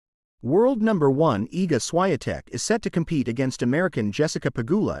World number 1 Iga Swiatek is set to compete against American Jessica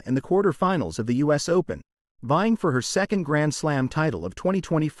Pegula in the quarterfinals of the US Open, vying for her second Grand Slam title of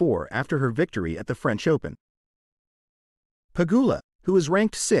 2024 after her victory at the French Open. Pegula, who is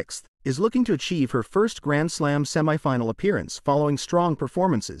ranked 6th, is looking to achieve her first Grand Slam semifinal appearance following strong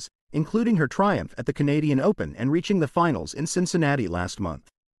performances, including her triumph at the Canadian Open and reaching the finals in Cincinnati last month.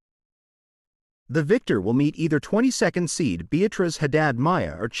 The victor will meet either 22nd seed Beatriz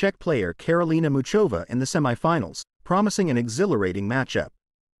Haddad-Maia or Czech player Karolina Muchova in the semifinals, promising an exhilarating matchup.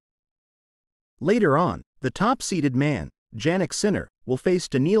 Later on, the top-seeded man, Jannik Sinner, will face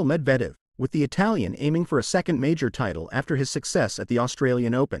Daniil Medvedev, with the Italian aiming for a second major title after his success at the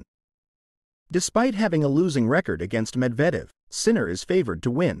Australian Open. Despite having a losing record against Medvedev, Sinner is favored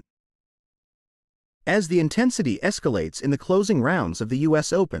to win. As the intensity escalates in the closing rounds of the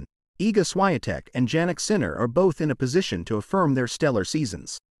US Open, Iga Swiatek and Jannik Sinner are both in a position to affirm their stellar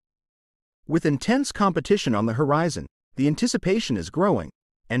seasons. With intense competition on the horizon, the anticipation is growing,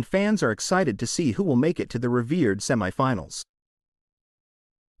 and fans are excited to see who will make it to the revered semifinals.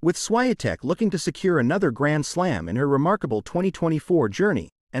 With Swiatek looking to secure another Grand Slam in her remarkable 2024 journey,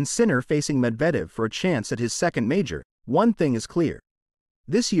 and Sinner facing Medvedev for a chance at his second major, one thing is clear: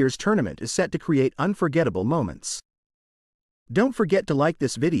 this year's tournament is set to create unforgettable moments. Don't forget to like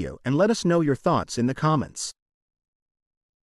this video and let us know your thoughts in the comments.